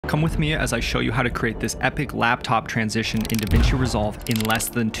Come with me as I show you how to create this epic laptop transition in Davinci Resolve in less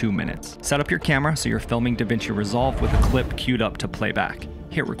than 2 minutes. Set up your camera so you're filming Davinci Resolve with a clip queued up to playback.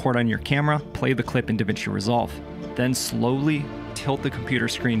 Hit record on your camera, play the clip in Davinci Resolve. Then slowly tilt the computer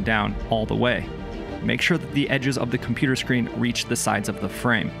screen down all the way. Make sure that the edges of the computer screen reach the sides of the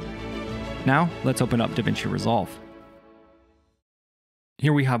frame. Now, let's open up Davinci Resolve.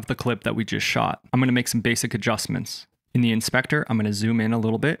 Here we have the clip that we just shot. I'm going to make some basic adjustments. In the inspector, I'm going to zoom in a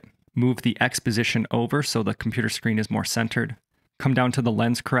little bit, move the X position over so the computer screen is more centered, come down to the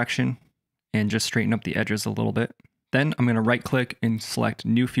lens correction, and just straighten up the edges a little bit. Then I'm going to right click and select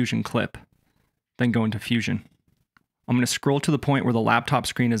New Fusion Clip, then go into Fusion. I'm going to scroll to the point where the laptop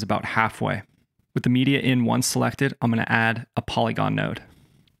screen is about halfway. With the media in once selected, I'm going to add a polygon node.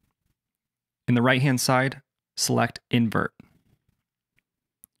 In the right-hand side, select Invert.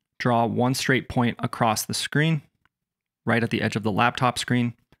 Draw one straight point across the screen, right at the edge of the laptop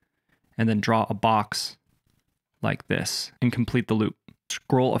screen, and then draw a box like this and complete the loop.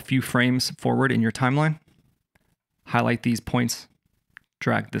 Scroll a few frames forward in your timeline, highlight these points,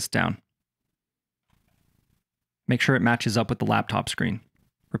 drag this down. Make sure it matches up with the laptop screen.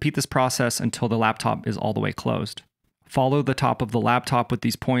 Repeat this process until the laptop is all the way closed. Follow the top of the laptop with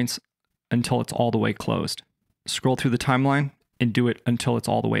these points until it's all the way closed. Scroll through the timeline and do it until it's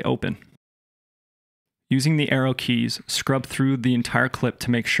all the way open. Using the arrow keys, scrub through the entire clip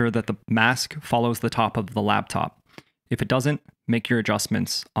to make sure that the mask follows the top of the laptop. If it doesn't, make your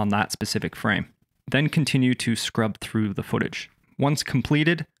adjustments on that specific frame. Then continue to scrub through the footage. Once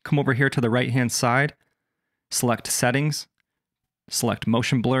completed, come over here to the right-hand side, select Settings, select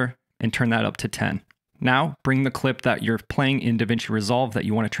Motion Blur, and turn that up to 10. Now, bring the clip that you're playing in Davinci Resolve that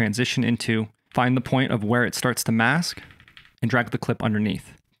you want to transition into, find the point of where it starts to mask, and drag the clip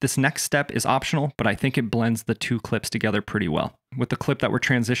underneath. This next step is optional, but I think it blends the two clips together pretty well. With the clip that we're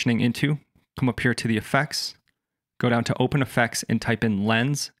transitioning into, come up here to the effects, go down to Open Effects and type in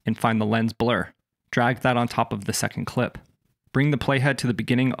Lens and find the Lens Blur. Drag that on top of the second clip. Bring the playhead to the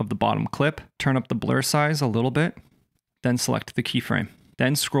beginning of the bottom clip, turn up the blur size a little bit, then select the keyframe.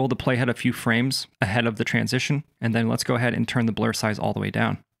 Then scroll the playhead a few frames ahead of the transition, and then let's go ahead and turn the blur size all the way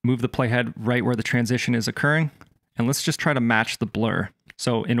down. Move the playhead right where the transition is occurring, and let's just try to match the blur.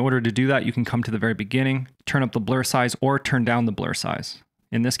 So in order to do that, you can come to the very beginning, turn up the blur size or turn down the blur size.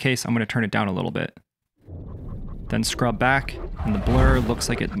 In this case, I'm going to turn it down a little bit. Then scrub back, and the blur looks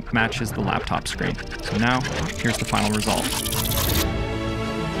like it matches the laptop screen. So now, here's the final result.